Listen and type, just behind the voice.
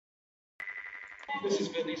This is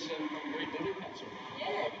Vanessa from Rebuilding Council.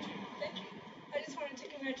 Yeah, thank you. I just wanted to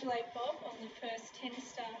congratulate Bob on the first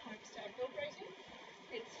 10-star Homestar build rating.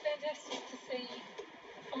 It's fantastic to see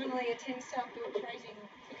finally a 10-star build rating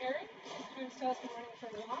for Erin. Homestar's been running for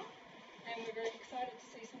a while, and we're very excited to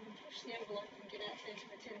see someone push the envelope and get out there to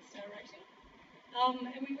a 10-star rating.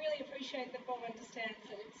 And we really appreciate that Bob understands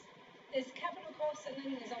that there's capital costs and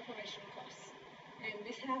then there's operational costs. And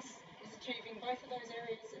this house is achieving both of those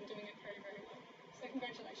areas and doing it very, very well. So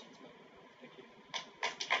congratulations, Bob. Thank you.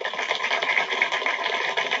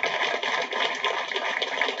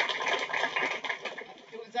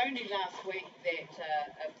 It was only last week that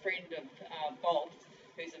a friend of Bob's,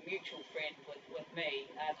 who's a mutual friend with me,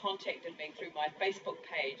 contacted me through my Facebook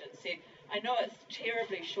page and said, I know it's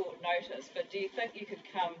terribly short notice, but do you think you could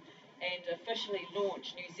come and officially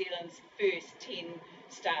launch New Zealand's first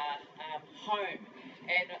 10-star home?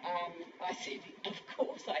 And I said, of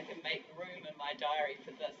course I can make room in my diary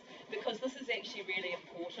for this, because this is actually really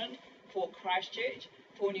important for Christchurch,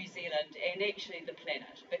 for New Zealand, and actually the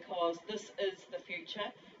planet, because this is the future.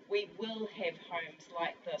 We will have homes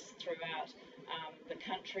like this throughout the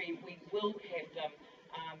country. We will have them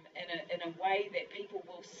in a way that people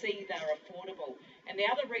will see they're affordable. And the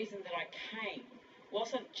other reason that I came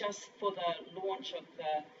wasn't just for the launch of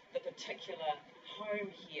the particular home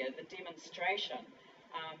here, the demonstration,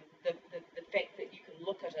 the fact that you can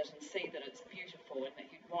look at it and see that it's beautiful and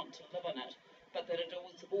that you'd want to live in it, but that it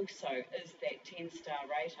also is that 10-star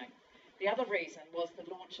rating. The other reason was the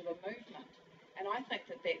launch of a movement. And I think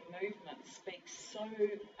that movement speaks so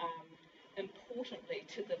importantly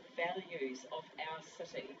to the values of our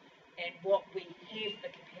city and what we have the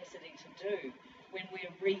capacity to do when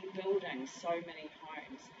we're rebuilding so many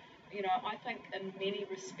homes. You know, I think in many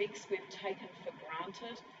respects we've taken for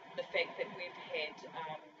granted the fact that we've had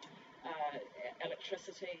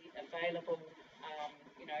electricity available,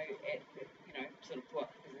 sort of, well,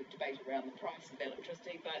 there's a debate around the price of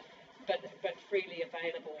electricity, but freely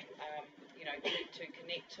available, to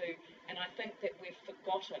connect to. And I think that we've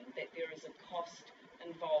forgotten that there is a cost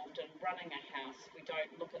involved in running a house. We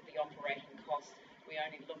don't look at the operating costs, we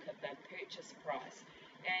only look at the purchase price.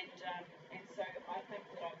 And so I think